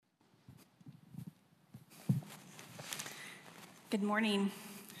Good morning.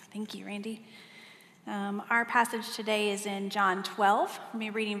 Thank you, Randy. Our passage today is in John 12. We'll be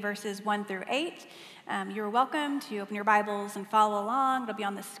reading verses 1 through 8. You're welcome to open your Bibles and follow along. It'll be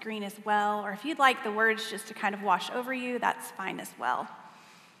on the screen as well. Or if you'd like the words just to kind of wash over you, that's fine as well.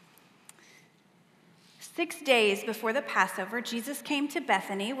 6 days before the Passover, Jesus came to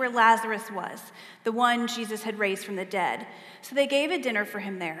Bethany, where Lazarus was, the one Jesus had raised from the dead. So they gave a dinner for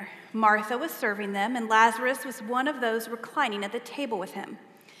him there. Martha was serving them, and Lazarus was one of those reclining at the table with him.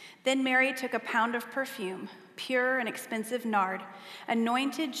 Then Mary took a pound of perfume, pure and expensive nard,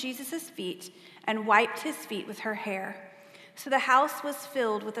 anointed Jesus' feet, and wiped his feet with her hair. So the house was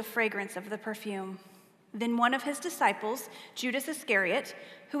filled with the fragrance of the perfume. Then one of his disciples, Judas Iscariot,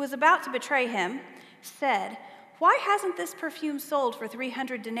 who was about to betray him, said, "Why hasn't this perfume sold for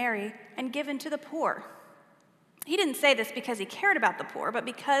 300 denarii and given to the poor?" He didn't say this because he cared about the poor, but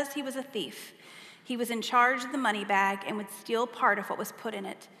because he was a thief. He was in charge of the money bag and would steal part of what was put in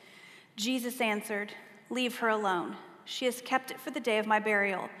it. Jesus answered, "Leave her alone. She has kept it for the day of my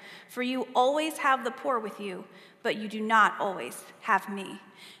burial. For you always have the poor with you, but you do not always have me."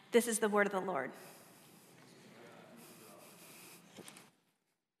 This is the word of the Lord.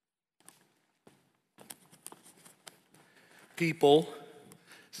 People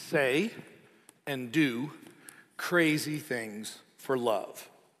say and do crazy things for love,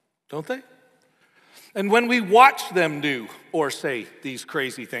 don't they? And when we watch them do or say these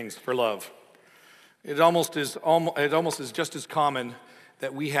crazy things for love, it almost is just as common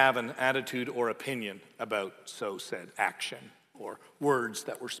that we have an attitude or opinion about so said action or words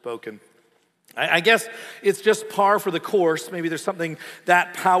that were spoken. I guess it's just par for the course. Maybe there's something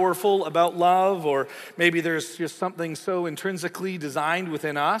that powerful about love, or maybe there's just something so intrinsically designed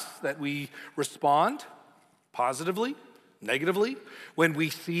within us that we respond positively, negatively, when we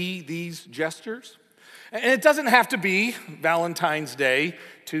see these gestures. And it doesn't have to be Valentine's Day,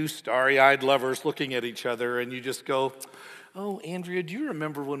 two starry-eyed lovers looking at each other, and you just go, "Oh, Andrea, do you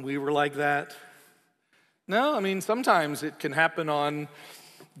remember when we were like that?" No, I mean, sometimes it can happen on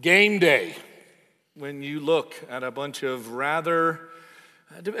game day, when you look at a bunch of rather,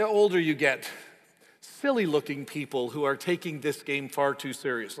 the older you get, silly-looking people who are taking this game far too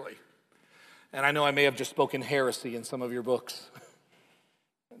seriously. And I know I may have just spoken heresy in some of your books.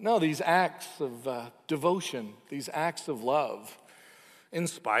 No, these acts of devotion, these acts of love,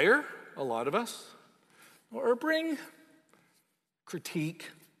 inspire a lot of us, or bring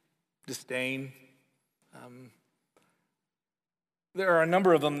critique, disdain. There are a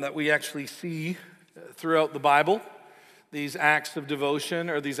number of them that we actually see throughout the Bible, these acts of devotion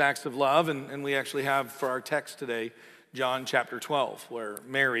or these acts of love, and we actually have for our text today, John chapter 12, where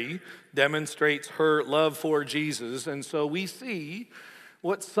Mary demonstrates her love for Jesus, and so we see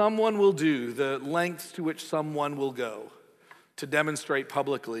what someone will do, the lengths to which someone will go to demonstrate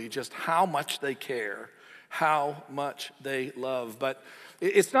publicly just how much they care, how much they love. But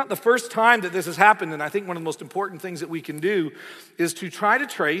it's not the first time that this has happened, and I think one of the most important things that we can do is to try to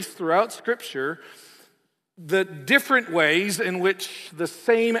trace throughout Scripture the different ways in which the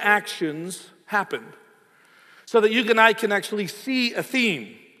same actions happen, so that you and I can actually see a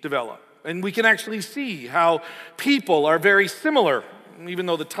theme develop, and we can actually see how people are very similar, even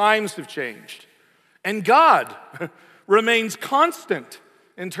though the times have changed. And God remains constant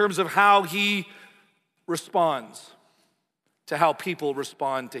in terms of how he responds to how people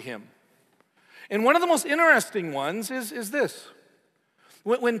respond to him. And one of the most interesting ones is this.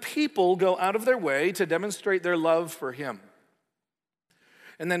 When people go out of their way to demonstrate their love for him,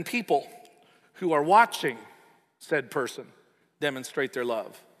 and then people who are watching said person demonstrate their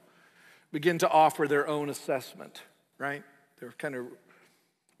love, begin to offer their own assessment, right? They're kind of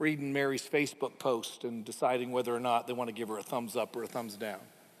reading Mary's Facebook post and deciding whether or not they want to give her a thumbs up or a thumbs down.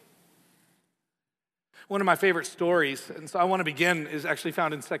 One of my favorite stories, and so I want to begin, is actually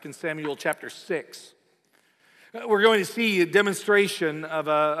found in 2 Samuel chapter 6. We're going to see a demonstration of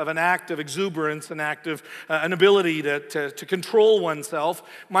an act of exuberance, an act of an ability to control oneself.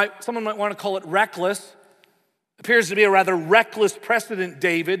 Someone might want to call it reckless. Appears to be a rather reckless precedent,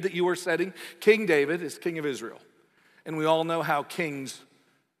 David, that you were setting. King David is king of Israel. And we all know how kings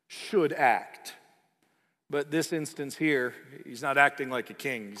should act. But this instance here, he's not acting like a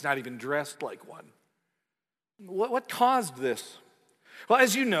king. He's not even dressed like one. What caused this? Well,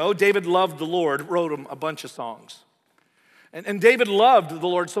 as you know, David loved the Lord, wrote him a bunch of songs. And David loved the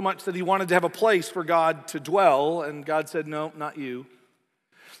Lord so much that he wanted to have a place for God to dwell, and God said, "No, not you."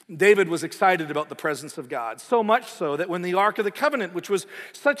 David was excited about the presence of God, so much so that when the Ark of the Covenant, which was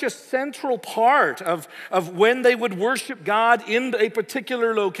such a central part of when they would worship God in a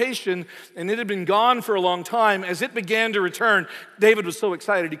particular location, and it had been gone for a long time, as it began to return, David was so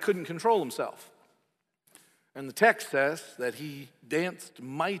excited he couldn't control himself. And the text says that he danced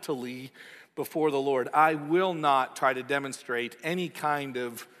mightily before the Lord. I will not try to demonstrate any kind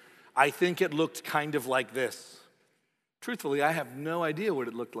of, I think it looked kind of like this. Truthfully, I have no idea what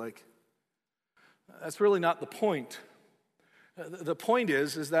it looked like. That's really not the point. The point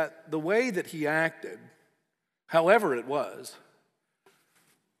is that the way that he acted, however it was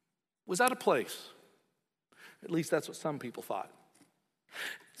out of place. At least that's what some people thought.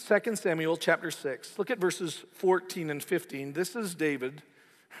 2 Samuel chapter 6. Look at verses 14 and 15. This is David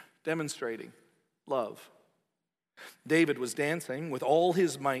demonstrating love. David was dancing with all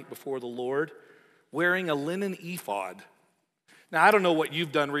his might before the Lord, wearing a linen ephod. Now, I don't know what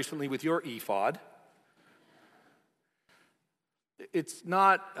you've done recently with your ephod. It's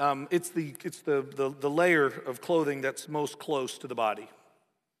not, it's the layer of clothing that's most close to the body.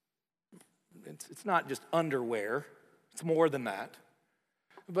 It's not just underwear. It's more than that.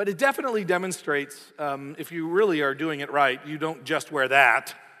 But it definitely demonstrates, if you really are doing it right, you don't just wear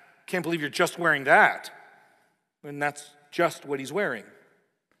that. Can't believe you're just wearing that. And that's just what he's wearing.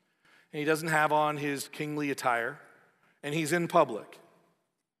 And he doesn't have on his kingly attire, and he's in public.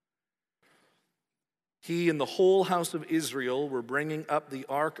 He and the whole house of Israel were bringing up the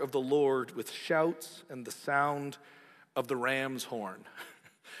ark of the Lord with shouts and the sound of the ram's horn.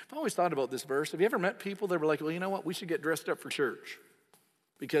 I've always thought about this verse. Have you ever met people that were like, well, you know what, we should get dressed up for church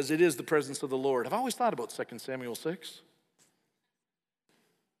because it is the presence of the Lord? I've always thought about 2 Samuel 6.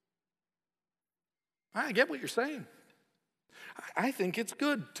 I get what you're saying. I think it's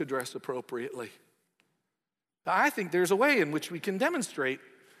good to dress appropriately. I think there's a way in which we can demonstrate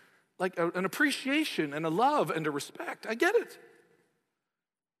like an appreciation and a love and a respect. I get it.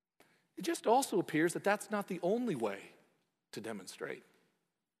 It just also appears that that's not the only way to demonstrate.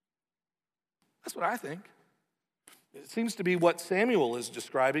 That's what I think. It seems to be what Samuel is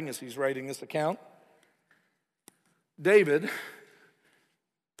describing as he's writing this account. David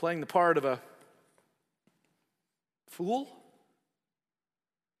playing the part of a fool,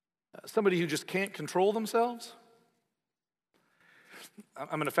 somebody who just can't control themselves. I'm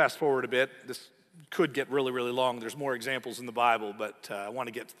going to fast forward a bit. This could get really, really long. There's more examples in the Bible, but I want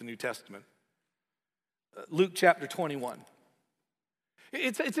to get to the New Testament. Luke chapter 21.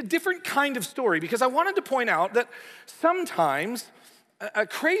 It's a different kind of story because I wanted to point out that sometimes a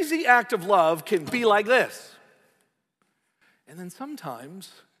crazy act of love can be like this. And then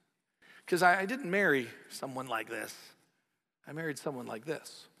sometimes, because I didn't marry someone like this, I married someone like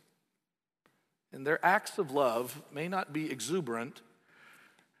this. And their acts of love may not be exuberant,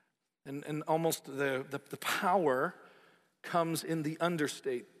 and almost the power comes in the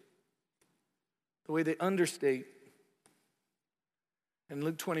understate. The way they understate. In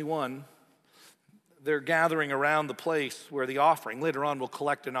Luke 21, they're gathering around the place where the offering, later on we'll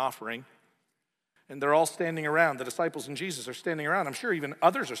collect an offering, and they're all standing around. The disciples and Jesus are standing around. I'm sure even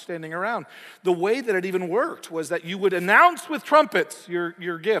others are standing around. The way that it even worked was that you would announce with trumpets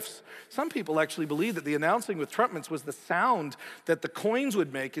your gifts. Some people actually believe that the announcing with trumpets was the sound that the coins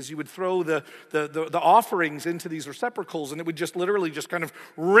would make as you would throw the offerings into these receptacles, and it would just literally just kind of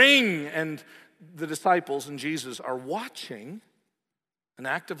ring, and the disciples and Jesus are watching an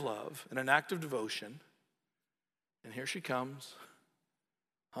act of love and an act of devotion. And here she comes,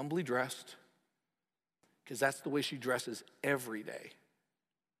 humbly dressed, because that's the way she dresses every day.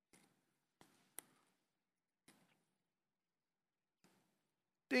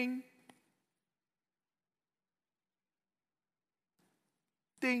 Ding.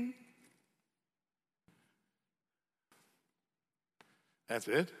 Ding. That's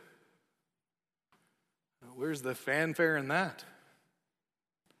it. Where's the fanfare in that?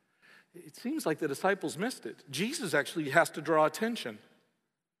 It seems like the disciples missed it. Jesus actually has to draw attention.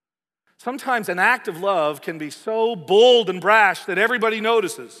 Sometimes an act of love can be so bold and brash that everybody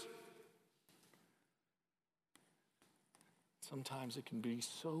notices. Sometimes it can be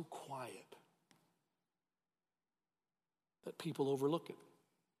so quiet that people overlook it.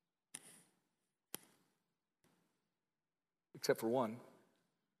 Except for one.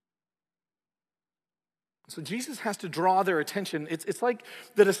 So Jesus has to draw their attention. It's like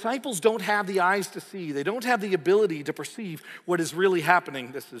the disciples don't have the eyes to see. They don't have the ability to perceive what is really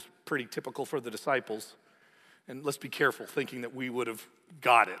happening. This is pretty typical for the disciples. And let's be careful thinking that we would have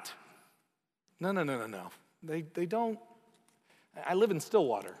got it. No. They don't. I live in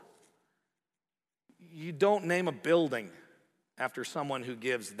Stillwater. You don't name a building after someone who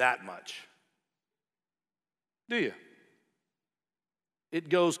gives that much? Do you? It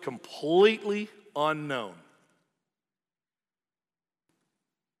goes completely unknown.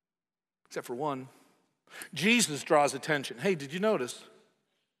 Except for one. Jesus draws attention. Hey, did you notice?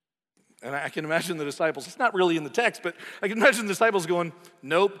 And I can imagine the disciples, it's not really in the text, but I can imagine the disciples going,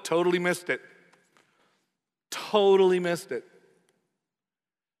 nope, totally missed it. Totally missed it.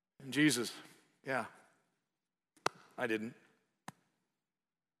 And Jesus, yeah, I didn't.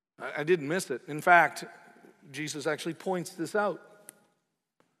 I didn't miss it. In fact, Jesus actually points this out.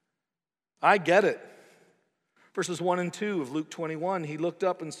 I get it. Verses 1 and 2 of Luke 21, he looked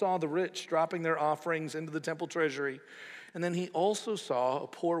up and saw the rich dropping their offerings into the temple treasury. And then he also saw a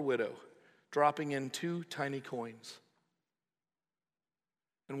poor widow dropping in 2 tiny coins.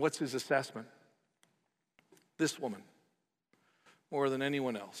 And what's his assessment? This woman, more than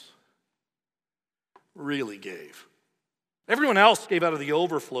anyone else, really gave. Everyone else gave out of the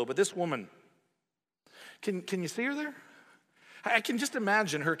overflow, but this woman, can you see her there? I can just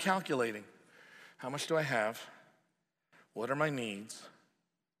imagine her calculating. How much do I have? What are my needs?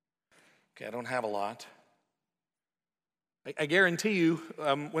 Okay, I don't have a lot. I guarantee you,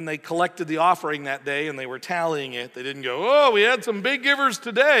 when they collected the offering that day and they were tallying it, they didn't go, oh, we had some big givers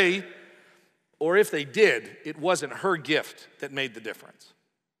today. Or if they did, it wasn't her gift that made the difference.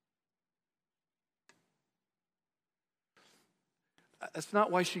 That's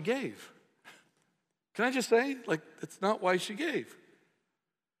not why she gave. Can I just say, it's not why she gave.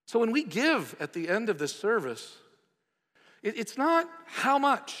 So when we give at the end of this service, it's not how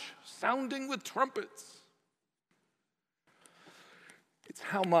much, sounding with trumpets. It's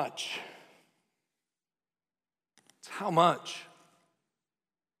how much. It's how much.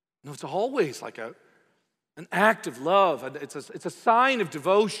 No, it's always like an act of love. It's a sign of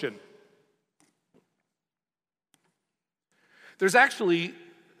devotion. There's actually,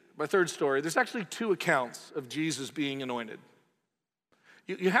 my third story, there's actually 2 accounts of Jesus being anointed.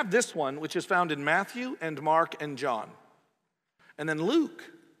 You have this one, which is found in Matthew and Mark and John. And then Luke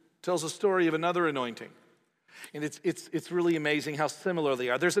tells a story of another anointing. And it's really amazing how similar they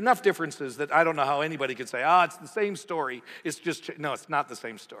are. There's enough differences that I don't know how anybody could say, it's the same story. No, it's not the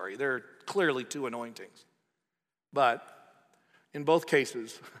same story. There are clearly 2 anointings. But in both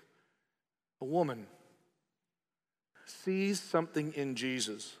cases, a woman sees something in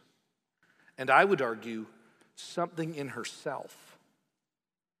Jesus, and I would argue something in herself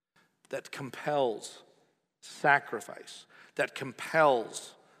that compels sacrifice, that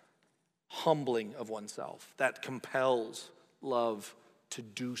compels humbling of oneself, that compels love to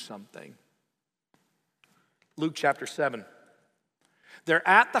do something. Luke chapter 7. They're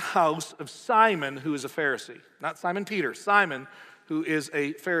at the house of Simon, who is a Pharisee. Not Simon Peter, Simon, who is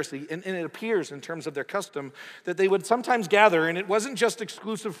a Pharisee. And it appears in terms of their custom that they would sometimes gather, and it wasn't just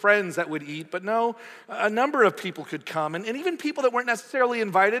exclusive friends that would eat, but no, a number of people could come, and even people that weren't necessarily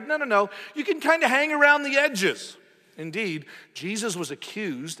invited. No. You can kind of hang around the edges. Indeed, Jesus was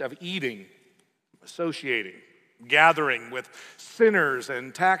accused of eating, associating, gathering with sinners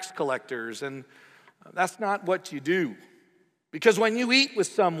and tax collectors, and that's not what you do. Because when you eat with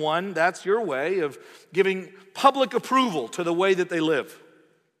someone, that's your way of giving public approval to the way that they live.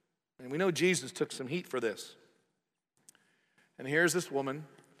 And we know Jesus took some heat for this. And here's this woman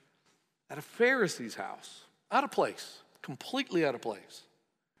at a Pharisee's house, out of place, completely out of place.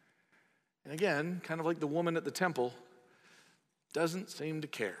 And again, kind of like the woman at the temple, doesn't seem to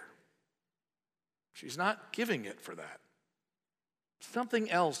care. She's not giving it for that. Something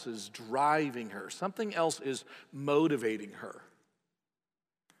else is driving her. Something else is motivating her.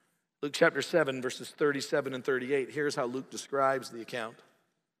 Luke chapter 7, verses 37 and 38. Here's how Luke describes the account.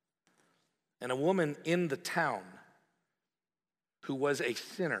 And a woman in the town who was a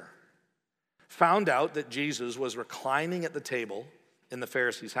sinner found out that Jesus was reclining at the table in the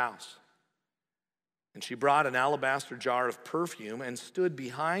Pharisee's house. And she brought an alabaster jar of perfume and stood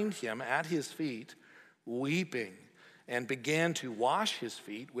behind him at his feet, weeping, and began to wash his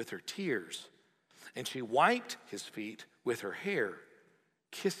feet with her tears. And she wiped his feet with her hair,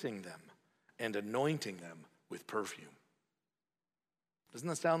 kissing them and anointing them with perfume. Doesn't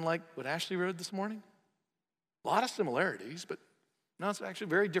that sound like what Ashley read this morning? A lot of similarities, but no, it's actually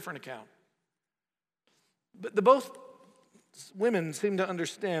a very different account. But both women seem to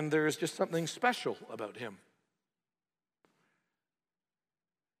understand there is just something special about him.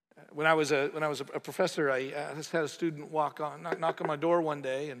 When I was a professor, I just had a student knock on my door one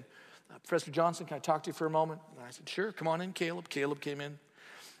day, and Professor Johnson, can I talk to you for a moment? And I said, sure, come on in, Caleb. Caleb came in,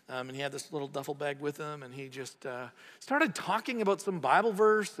 and he had this little duffel bag with him, and he just started talking about some Bible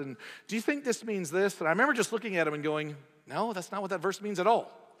verse, and do you think this means this? And I remember just looking at him and going, no, that's not what that verse means at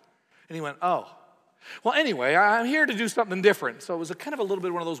all. And he went, oh. Well, anyway, I'm here to do something different. So it was kind of a little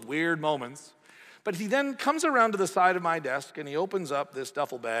bit one of those weird moments. But he then comes around to the side of my desk and he opens up this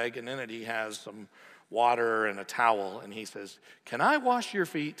duffel bag, and in it he has some water and a towel, and he says, can I wash your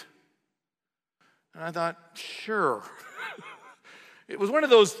feet? And I thought, sure. It was one of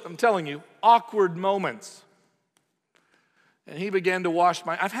those, I'm telling you, awkward moments. And he began to wash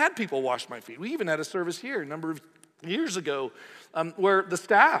I've had people wash my feet. We even had a service here a number of years ago where the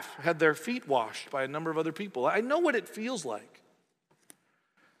staff had their feet washed by a number of other people. I know what it feels like.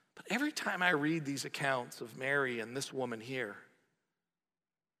 But every time I read these accounts of Mary and this woman here,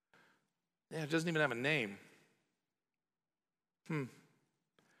 it doesn't even have a name.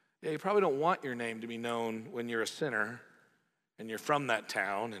 Yeah, you probably don't want your name to be known when you're a sinner and you're from that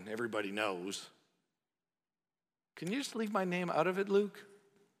town and everybody knows. Can you just leave my name out of it, Luke?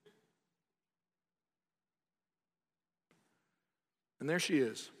 And there she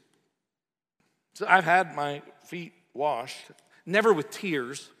is. So I've had my feet washed, never with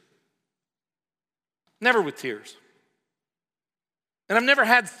tears. Never with tears. And I've never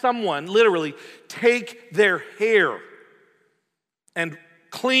had someone literally take their hair and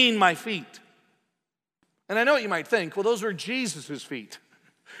clean my feet. And I know what you might think, well, those were Jesus' feet.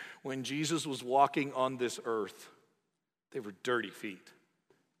 When Jesus was walking on this earth, they were dirty feet.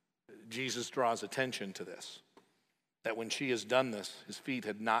 Jesus draws attention to this, that when she has done this, his feet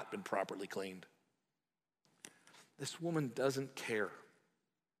had not been properly cleaned. This woman doesn't care.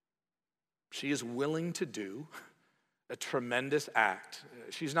 She is willing to do a tremendous act.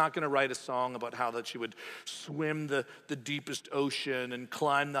 She's not going to write a song about how that she would swim the deepest ocean and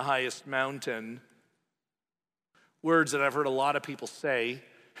climb the highest mountain. Words that I've heard a lot of people say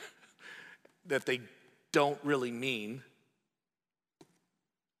that they don't really mean.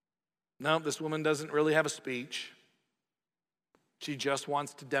 No, this woman doesn't really have a speech. She just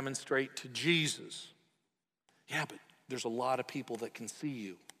wants to demonstrate to Jesus. Yeah, but there's a lot of people that can see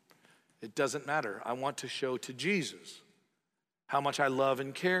you. It doesn't matter. I want to show to Jesus how much I love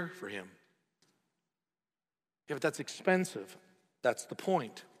and care for him. Yeah, but that's expensive. That's the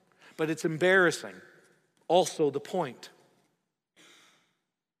point. But it's embarrassing. Also the point.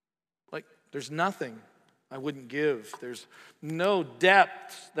 Like, there's nothing I wouldn't give. There's no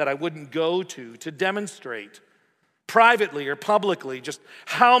depths that I wouldn't go to demonstrate privately or publicly just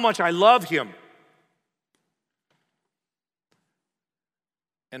how much I love him.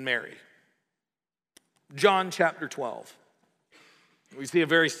 And Mary. John chapter 12. We see a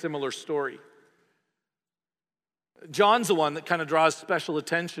very similar story. John's the one that kind of draws special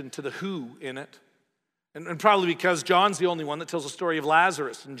attention to the who in it. And probably because John's the only one that tells the story of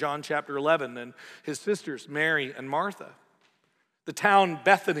Lazarus in John chapter 11 and his sisters, Mary and Martha. The town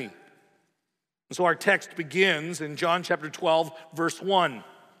Bethany. And so our text begins in John chapter 12, verse 1.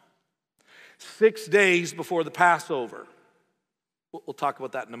 6 days before the Passover. We'll talk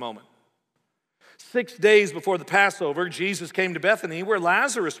about that in a moment. 6 days before the Passover, Jesus came to Bethany where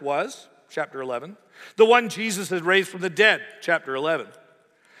Lazarus was, chapter 11. The one Jesus had raised from the dead, chapter 11.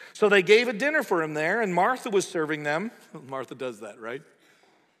 So they gave a dinner for him there, and Martha was serving them. Martha does that, right?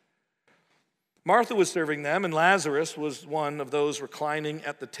 Martha was serving them, and Lazarus was one of those reclining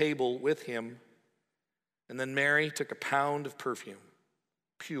at the table with him. And then Mary took a pound of perfume,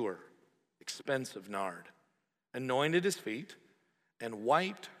 pure, expensive nard, anointed his feet, and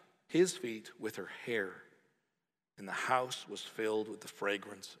wiped his feet with her hair. And the house was filled with the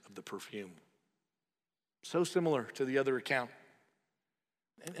fragrance of the perfume. So similar to the other account.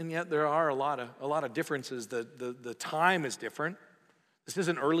 And yet there are a lot of differences. The time is different. This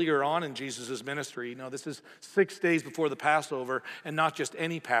isn't earlier on in Jesus' ministry. No, this is 6 days before the Passover, and not just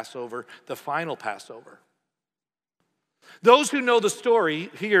any Passover, the final Passover. Those who know the story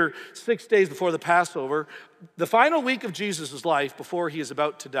here 6 days before the Passover, the final week of Jesus' life before he is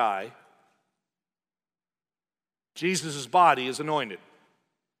about to die, Jesus' body is anointed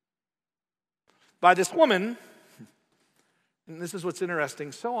by this woman. And this is what's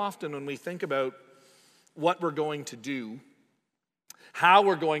interesting. So often when we think about what we're going to do, how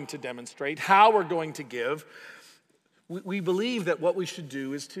we're going to demonstrate, how we're going to give, we believe that what we should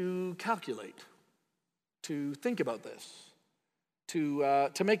do is to calculate, to think about this,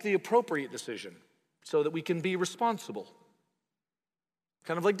 to make the appropriate decision so that we can be responsible.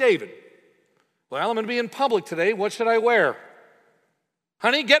 Kind of like David. Well, I'm going to be in public today. What should I wear?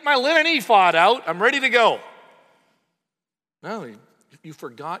 Honey, get my linen ephod out. I'm ready to go. No, you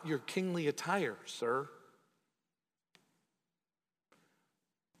forgot your kingly attire, sir.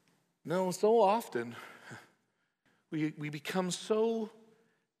 No, so often we become so,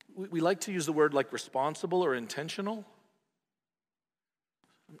 we like to use the word like responsible or intentional,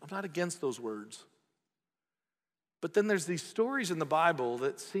 I'm not against those words. But then there's these stories in the Bible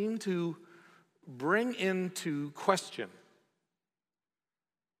that seem to bring into question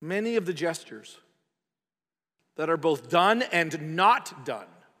many of the gestures that are both done and not done.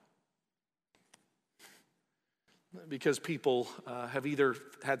 Because people have either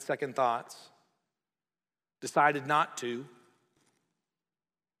had second thoughts, decided not to.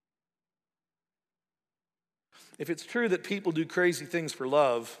 If it's true that people do crazy things for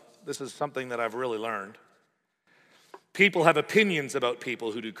love, this is something that I've really learned. People have opinions about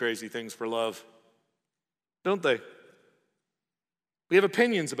people who do crazy things for love, don't they? We have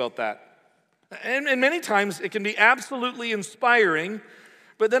opinions about that. And many times it can be absolutely inspiring,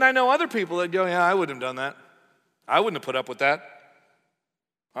 but then I know other people that go, yeah, I wouldn't have done that. I wouldn't have put up with that.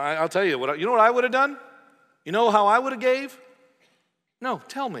 I'll tell you, you know what I would have done? You know how I would have gave? No,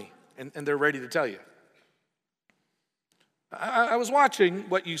 tell me. And they're ready to tell you. I was watching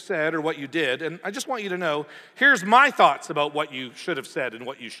what you said or what you did, and I just want you to know, here's my thoughts about what you should have said and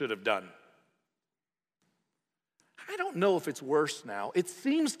what you should have done. I don't know if it's worse now. It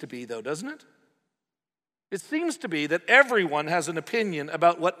seems to be, though, doesn't it? It seems to be that everyone has an opinion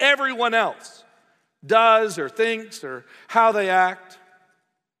about what everyone else does or thinks or how they act.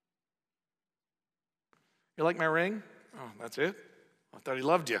 You like my ring? Oh, that's it? I thought he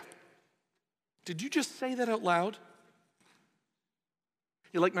loved you. Did you just say that out loud?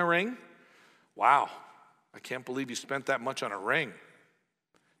 You like my ring? Wow, I can't believe you spent that much on a ring.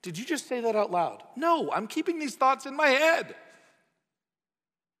 Did you just say that out loud? No, I'm keeping these thoughts in my head.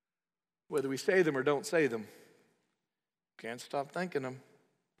 Whether we say them or don't say them, can't stop thinking them.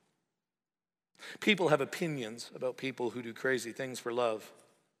 People have opinions about people who do crazy things for love.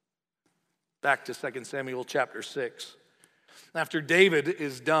 Back to 2 Samuel chapter 6. After David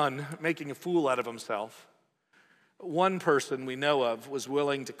is done making a fool out of himself, one person we know of was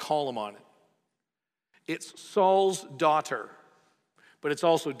willing to call him on it. It's Saul's daughter, but it's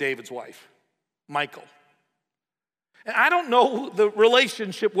also David's wife, Michal. And I don't know the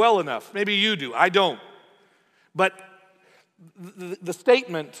relationship well enough. Maybe you do. I don't. But the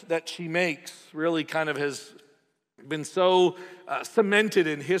statement that she makes really kind of has been so cemented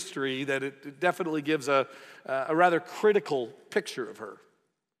in history that it definitely gives a rather critical picture of her.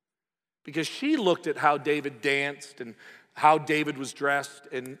 Because she looked at how David danced and how David was dressed,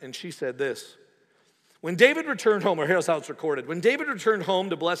 and she said this. When David returned home, or here's how it's recorded. When David returned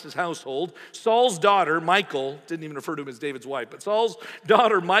home to bless his household, Saul's daughter, Michal, didn't even refer to him as David's wife, but Saul's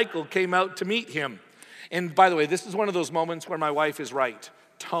daughter, Michal, came out to meet him. And by the way, this is one of those moments where my wife is right.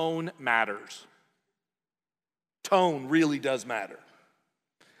 Tone matters. Tone really does matter.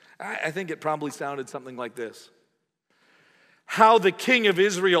 I think it probably sounded something like this. How the king of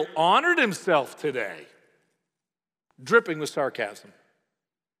Israel honored himself today, dripping with sarcasm.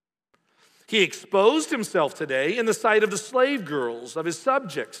 He exposed himself today in the sight of the slave girls of his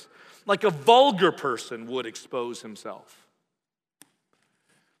subjects, like a vulgar person would expose himself.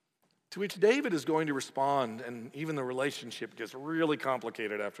 To which David is going to respond, and even the relationship gets really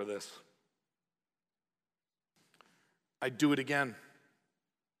complicated after this. I'd do it again.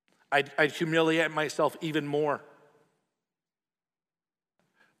 I'd humiliate myself even more.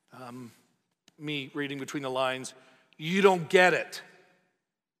 Me reading between the lines, you don't get it.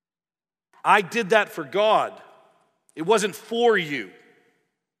 I did that for God. It wasn't for you.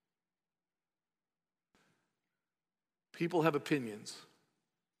 People have opinions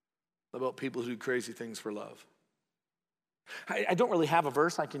about people who do crazy things for love. I don't really have a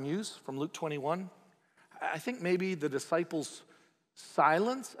verse I can use from Luke 21. I think maybe the disciples'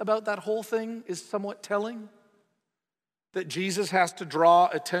 silence about that whole thing is somewhat telling. That Jesus has to draw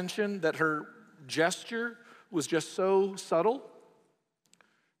attention, that her gesture was just so subtle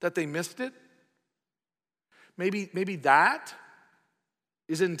that they missed it. Maybe that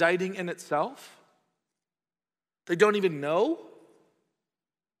is indicting in itself. They don't even know.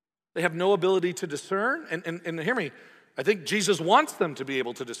 They have no ability to discern. And hear me, I think Jesus wants them to be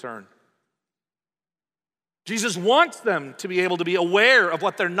able to discern. Jesus wants them to be able to be aware of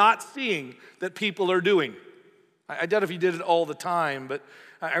what they're not seeing that people are doing. I doubt if he did it all the time, but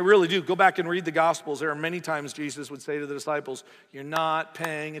I really do. Go back and read the Gospels. There are many times Jesus would say to the disciples, you're not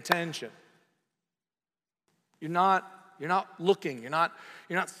paying attention. You're not looking. You're not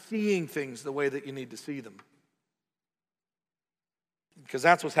seeing things the way that you need to see them. Because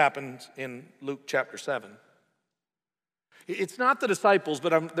that's what's happened in Luke chapter 7. It's not the disciples,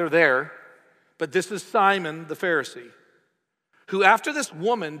 but they're there. But this is Simon the Pharisee, who after this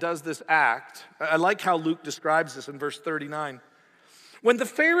woman does this act, I like how Luke describes this in verse 39. When the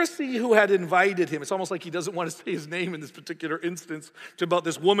Pharisee who had invited him, it's almost like he doesn't want to say his name in this particular instance about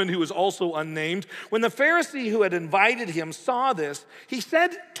this woman who is also unnamed. When the Pharisee who had invited him saw this, he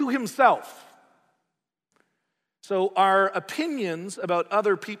said to himself. So our opinions about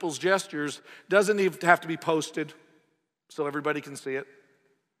other people's gestures doesn't even have to be posted so everybody can see it.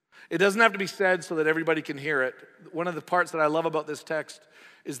 It doesn't have to be said so that everybody can hear it. One of the parts that I love about this text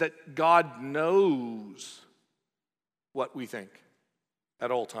is that God knows what we think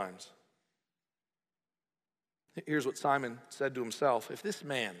at all times. Here's what Simon said to himself. If this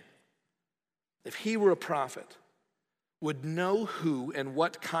man, if he were a prophet, would know who and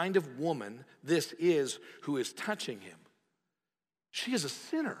what kind of woman this is who is touching him, she is a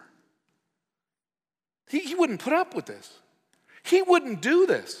sinner. He wouldn't put up with this. He wouldn't do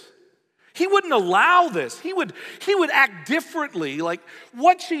this. He wouldn't allow this. He would act differently, like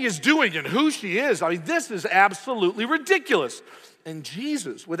what she is doing and who she is. I mean, this is absolutely ridiculous. And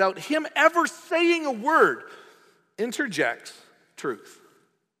Jesus, without him ever saying a word, interjects truth.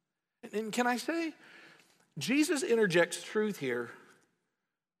 And can I say, Jesus interjects truth here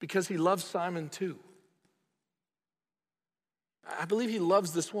because he loves Simon too. I believe he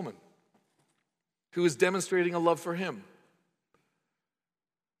loves this woman who is demonstrating a love for him.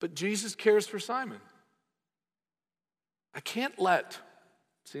 But Jesus cares for Simon. I can't let,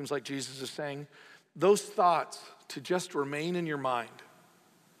 seems like Jesus is saying, those thoughts to just remain in your mind.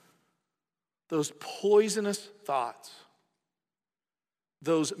 Those poisonous thoughts.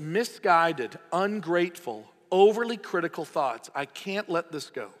 Those misguided, ungrateful, overly critical thoughts. I can't let this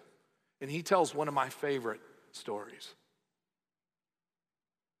go. And he tells one of my favorite stories.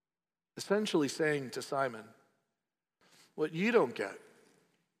 Essentially saying to Simon, what you don't get,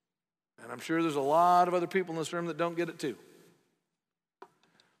 and I'm sure there's a lot of other people in this room that don't get it too,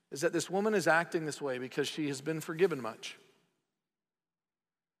 is that this woman is acting this way because she has been forgiven much.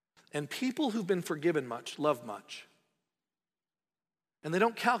 And people who've been forgiven much love much. And they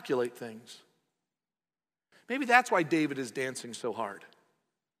don't calculate things. Maybe that's why David is dancing so hard.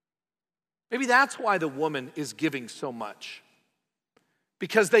 Maybe that's why the woman is giving so much.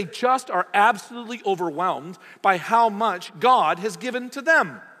 Because they just are absolutely overwhelmed by how much God has given to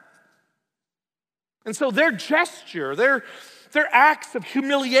them. And so their gesture, their acts of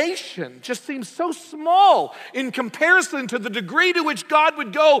humiliation just seem so small in comparison to the degree to which God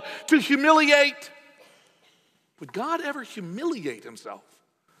would go to humiliate. Would God ever humiliate himself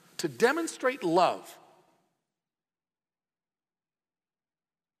to demonstrate love?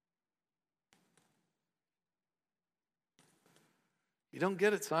 You don't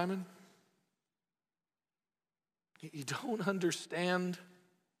get it, Simon. You don't understand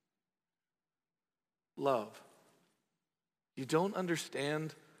love. You don't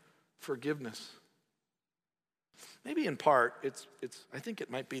understand forgiveness. Maybe in part, I think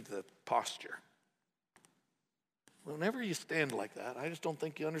it might be the posture. Whenever you stand like that, I just don't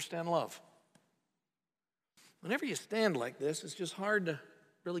think you understand love. Whenever you stand like this, it's just hard to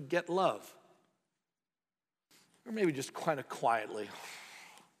really get love. Or maybe just kind of quietly.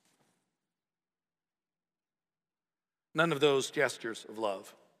 None of those gestures of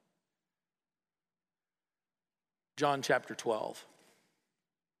love. John chapter 12.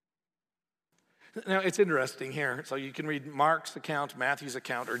 Now, it's interesting here. So you can read Mark's account, Matthew's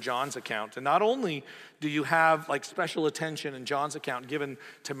account, or John's account. And not only do you have like special attention in John's account given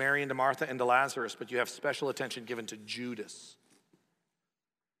to Mary and to Martha and to Lazarus, but you have special attention given to Judas.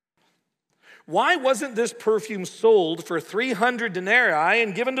 Why wasn't this perfume sold for 300 denarii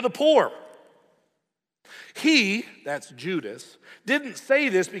and given to the poor? He, that's Judas, didn't say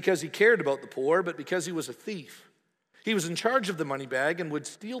this because he cared about the poor, but because he was a thief. He was in charge of the money bag and would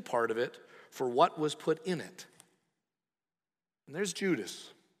steal part of it for what was put in it. And there's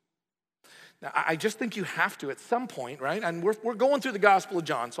Judas. Now, I just think you have to at some point, right? And we're going through the Gospel of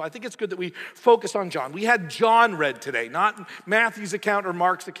John, so I think it's good that we focus on John. We had John read today, not Matthew's account or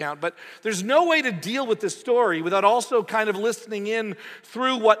Mark's account, but there's no way to deal with this story without also kind of listening in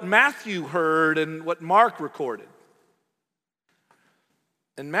through what Matthew heard and what Mark recorded.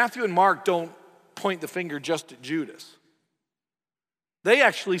 And Matthew and Mark don't point the finger just at Judas. They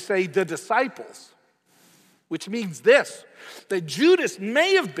actually say the disciples, which means this, that Judas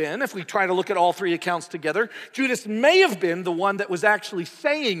may have been, if we try to look at all three accounts together, Judas may have been the one that was actually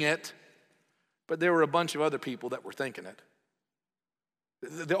saying it, but there were a bunch of other people that were thinking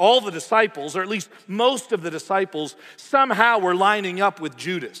it. All the disciples, or at least most of the disciples, somehow were lining up with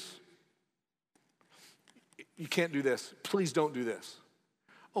Judas. You can't do this. Please don't do this.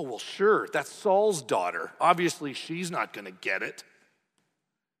 Oh, well, sure, that's Saul's daughter. Obviously, she's not going to get it.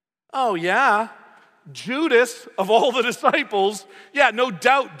 Oh, yeah? Judas, of all the disciples, yeah, no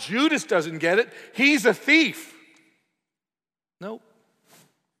doubt Judas doesn't get it. He's a thief. Nope.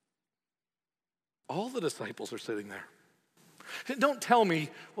 All the disciples are sitting there. Don't tell me,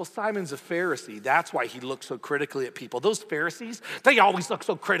 well, Simon's a Pharisee. That's why he looks so critically at people. Those Pharisees, they always look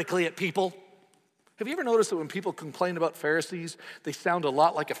so critically at people. Have you ever noticed that when people complain about Pharisees, they sound a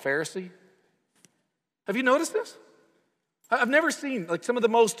lot like a Pharisee? Have you noticed this? I've never seen like some of the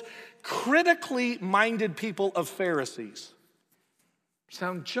most critically minded people of Pharisees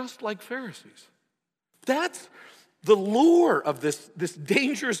sound just like Pharisees. That's the lure of this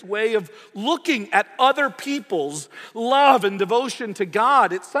dangerous way of looking at other people's love and devotion to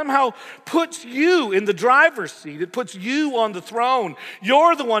God. It somehow puts you in the driver's seat. It puts you on the throne.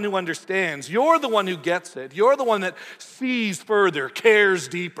 You're the one who understands. You're the one who gets it. You're the one that sees further, cares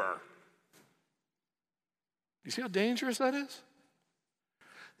deeper. You see how dangerous that is?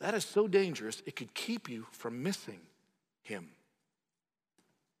 That is so dangerous, it could keep you from missing him.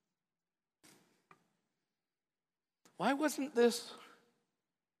 Why wasn't this?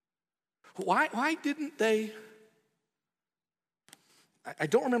 Why didn't they? I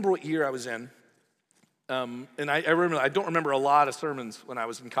don't remember what year I was in. And I don't remember a lot of sermons when I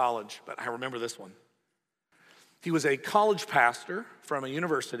was in college, but I remember this one. He was a college pastor from a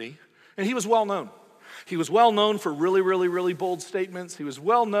university, and he was well known. He was well known for really, really, really bold statements. He was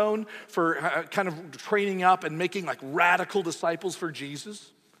well known for kind of training up and making like radical disciples for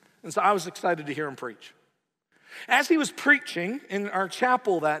Jesus. And so I was excited to hear him preach. As he was preaching in our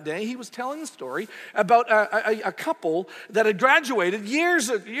chapel that day, he was telling the story about a couple that had graduated years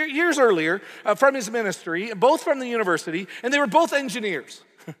earlier from his ministry, both from the university, and they were both engineers.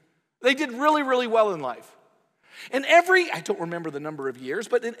 They did really, really well in life. And I don't remember the number of years,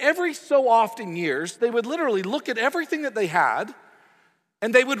 but in every so often years, they would literally look at everything that they had,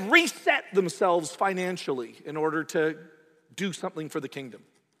 and they would reset themselves financially in order to do something for the kingdom.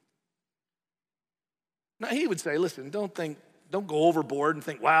 Now, he would say, listen, don't go overboard and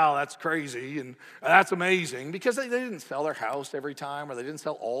think, wow, that's crazy and that's amazing, because they didn't sell their house every time or they didn't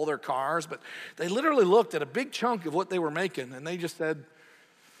sell all their cars, but they literally looked at a big chunk of what they were making and they just said,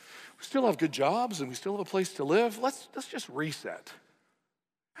 we still have good jobs and we still have a place to live. Let's just reset.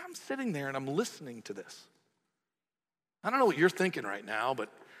 I'm sitting there and I'm listening to this. I don't know what you're thinking right now, but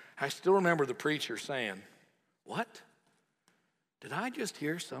I still remember the preacher saying, what? Did I just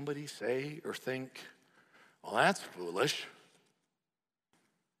hear somebody say or think, well, that's foolish?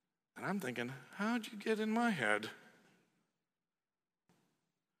 And I'm thinking, how'd you get in my head?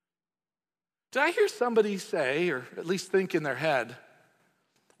 Did I hear somebody say, or at least think in their head,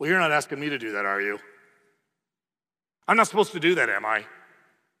 well, you're not asking me to do that, are you? I'm not supposed to do that, am I?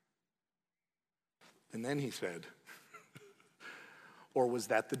 And then he said, or was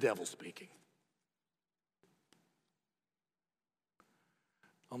that the devil speaking?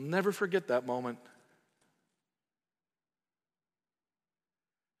 I'll never forget that moment.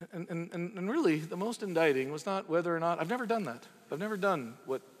 And really, the most indicting was not whether or not, I've never done that. I've never done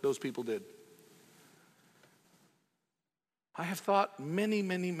what those people did. I have thought many,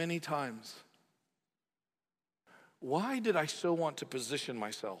 many, many times, why did I so want to position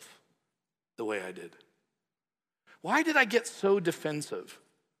myself the way I did? Why did I get so defensive?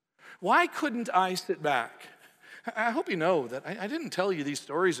 Why couldn't I sit back? I hope you know that I didn't tell you these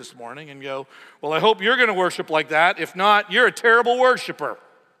stories this morning and go, well, I hope you're going to worship like that. If not, you're a terrible worshiper.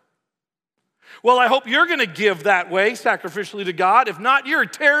 Well, I hope you're going to give that way sacrificially to God. If not, you're a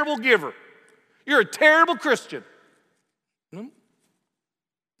terrible giver. You're a terrible Christian.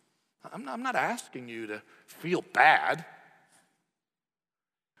 I'm not asking you to feel bad.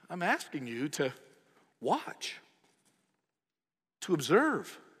 I'm asking you to watch, to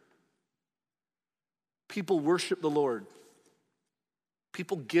observe. People worship the Lord.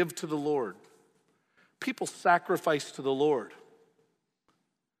 People give to the Lord. People sacrifice to the Lord.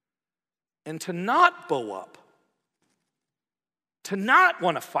 And to not bow up, to not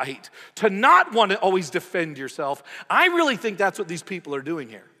want to fight, to not want to always defend yourself, I really think that's what these people are doing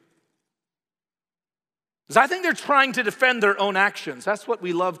here. Because I think they're trying to defend their own actions. That's what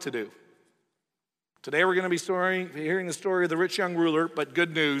we love to do. Today we're going to be hearing the story of the rich young ruler, but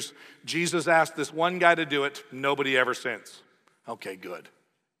good news, Jesus asked this one guy to do it, nobody ever since. Okay, good.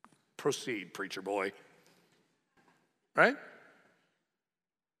 Proceed, preacher boy. Right?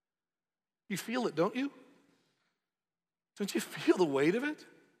 You feel it, don't you? Don't you feel the weight of it?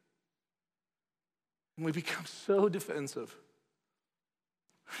 And we become so defensive.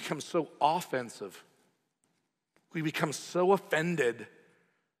 We become so offensive. We become so offended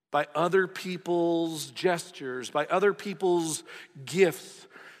by other people's gestures, by other people's gifts,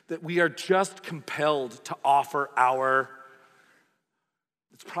 that we are just compelled to offer our,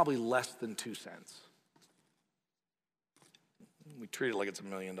 it's probably less than 2 cents. We treat it like it's $1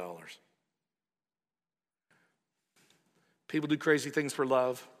 million. People do crazy things for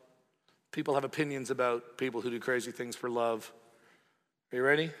love. People have opinions about people who do crazy things for love. Are you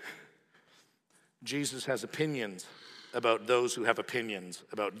ready? Jesus has opinions about those who have opinions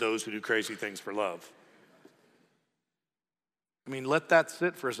about those who do crazy things for love. I mean, let that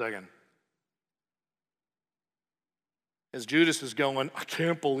sit for a second. As Judas is going, I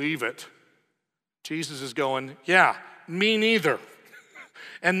can't believe it. Jesus is going, yeah, me neither.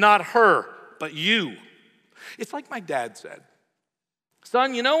 And not her, but you. It's like my dad said.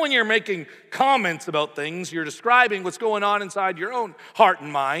 Son, you know when you're making comments about things, you're describing what's going on inside your own heart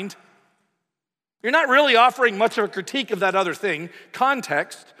and mind. You're not really offering much of a critique of that other thing.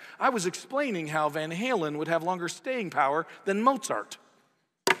 Context, I was explaining how Van Halen would have longer staying power than Mozart.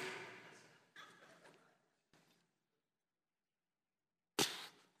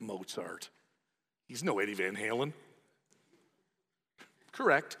 Mozart. He's no Eddie Van Halen.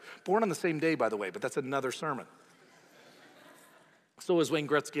 Correct. Born on the same day, by the way, but that's another sermon. So is Wayne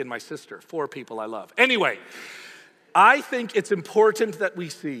Gretzky and my sister, 4 people I love. Anyway, I think it's important that we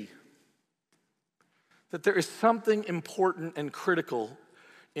see that there is something important and critical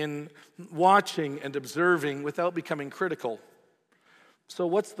in watching and observing without becoming critical. So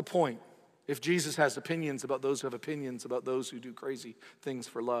what's the point if Jesus has opinions about those who have opinions about those who do crazy things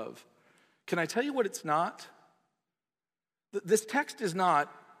for love? Can I tell you what it's not? This text is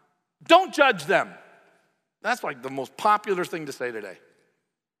not, don't judge them. That's like the most popular thing to say today.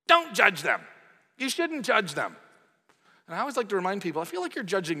 Don't judge them. You shouldn't judge them. And I always like to remind people, I feel like you're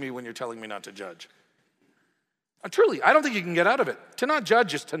judging me when you're telling me not to judge. Truly, I don't think you can get out of it. To not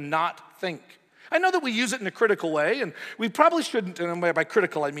judge is to not think. I know that we use it in a critical way, and we probably shouldn't, and by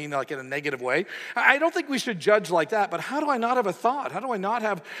critical I mean like in a negative way. I don't think we should judge like that, but how do I not have a thought? How do I not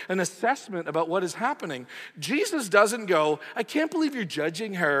have an assessment about what is happening? Jesus doesn't go, I can't believe you're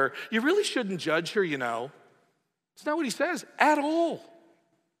judging her. You really shouldn't judge her, you know. It's not what he says at all.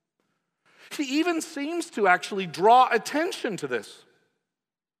 He even seems to actually draw attention to this.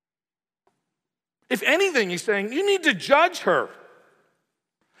 If anything, he's saying, you need to judge her.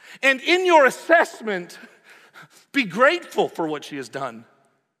 And in your assessment, be grateful for what she has done.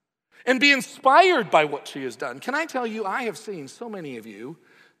 And be inspired by what she has done. Can I tell you, I have seen so many of you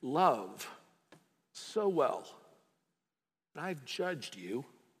love so well. But I've judged you.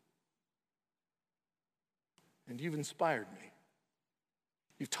 And you've inspired me.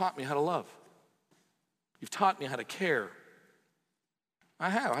 You've taught me how to love. You've taught me how to care. I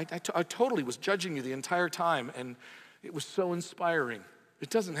have. I totally was judging you the entire time, and it was so inspiring.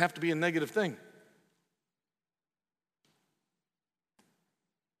 It doesn't have to be a negative thing.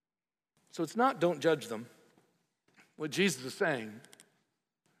 So it's not don't judge them. What Jesus is saying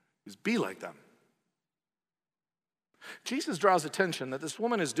is be like them. Jesus draws attention that this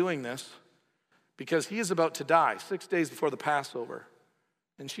woman is doing this because he is about to die 6 days before the Passover.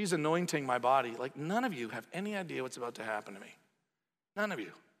 And she's anointing my body. Like none of you have any idea what's about to happen to me. None of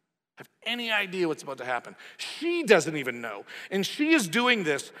you have any idea what's about to happen. She doesn't even know. And she is doing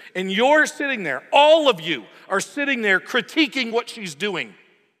this, and you're sitting there. All of you are sitting there critiquing what she's doing.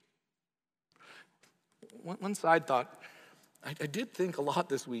 One side thought, I did think a lot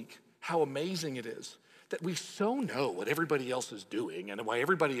this week how amazing it is that we so know what everybody else is doing and why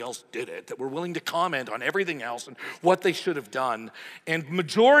everybody else did it, that we're willing to comment on everything else and what they should have done. And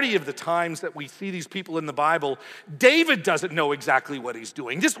majority of the times that we see these people in the Bible, David doesn't know exactly what he's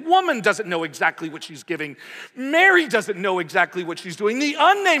doing. This woman doesn't know exactly what she's giving. Mary doesn't know exactly what she's doing. The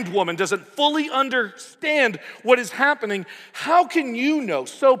unnamed woman doesn't fully understand what is happening. How can you know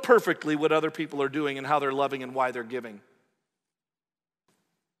so perfectly what other people are doing and how they're loving and why they're giving?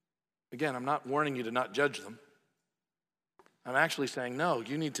 Again, I'm not warning you to not judge them. I'm actually saying, no,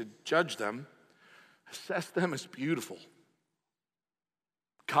 you need to judge them, assess them as beautiful.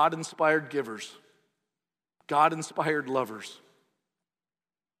 God-inspired givers, God-inspired lovers.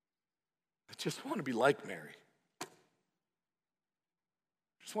 I just want to be like Mary. I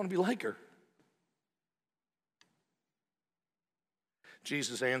just want to be like her.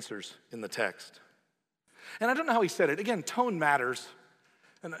 Jesus answers in the text. And I don't know how he said it. Again, tone matters.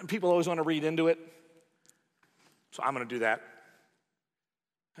 And people always want to read into it. So I'm going to do that.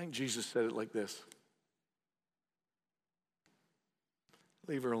 I think Jesus said it like this.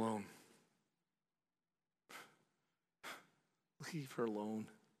 Leave her alone. Leave her alone.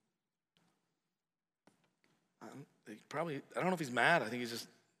 I don't know if he's mad. I think he's just,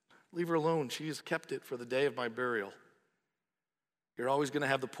 leave her alone. She has kept it for the day of my burial. You're always going to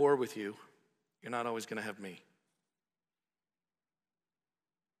have the poor with you. You're not always going to have me.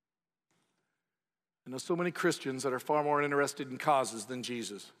 I know so many Christians that are far more interested in causes than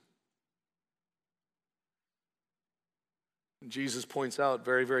Jesus. And Jesus points out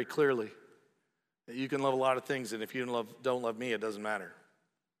very, very clearly that you can love a lot of things, and if you don't love me, it doesn't matter.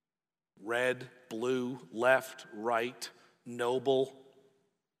 Red, blue, left, right, noble.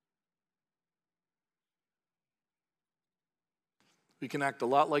 We can act a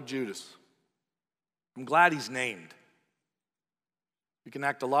lot like Judas. I'm glad he's named. We can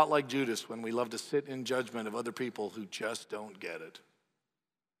act a lot like Judas when we love to sit in judgment of other people who just don't get it.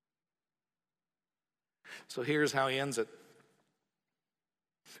 So here's how he ends it.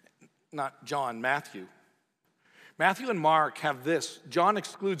 Not John, Matthew. Matthew and Mark have this. John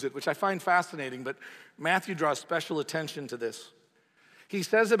excludes it, which I find fascinating, but Matthew draws special attention to this. He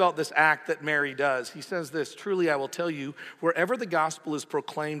says about this act that Mary does, he says this, "Truly I will tell you, wherever the gospel is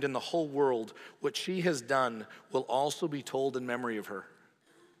proclaimed in the whole world, what she has done will also be told in memory of her."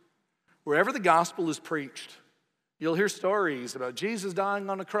 Wherever the gospel is preached, you'll hear stories about Jesus dying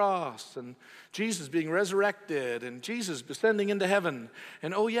on a cross and Jesus being resurrected and Jesus ascending into heaven.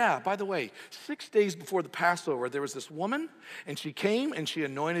 And oh yeah, by the way, 6 days before the Passover, there was this woman and she came and she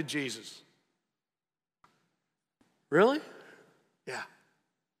anointed Jesus. Really? Yeah.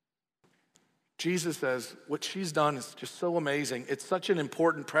 Jesus says, what she's done is just so amazing. It's such an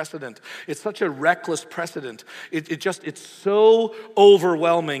important precedent. It's such a reckless precedent. It's so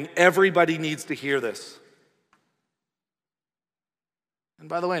overwhelming. Everybody needs to hear this. And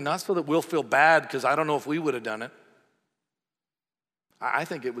by the way, not so that we'll feel bad, because I don't know if we would have done it. I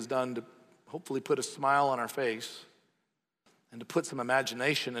think it was done to hopefully put a smile on our face and to put some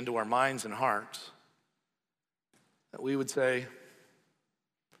imagination into our minds and hearts. That we would say,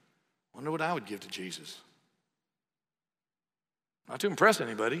 wonder what I would give to Jesus. Not to impress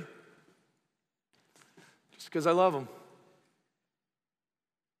anybody, just because I love him.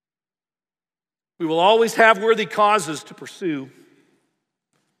 We will always have worthy causes to pursue,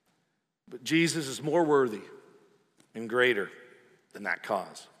 but Jesus is more worthy and greater than that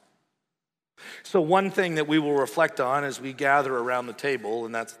cause. So one thing that we will reflect on as we gather around the table,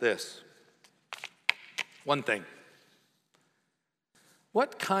 and that's this. One thing.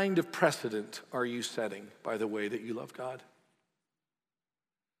 What kind of precedent are you setting by the way that you love God?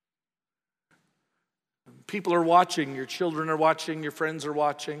 People are watching, your children are watching, your friends are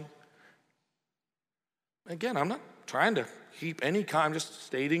watching. Again, I'm not trying to heap any kind, I'm just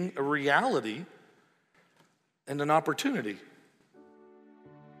stating a reality and an opportunity.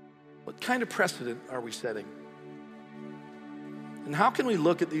 What kind of precedent are we setting? And how can we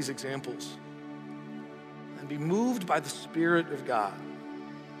look at these examples and be moved by the Spirit of God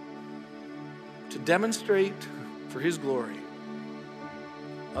to demonstrate for his glory,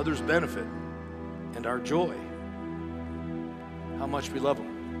 others' benefit, and our joy, how much we love him?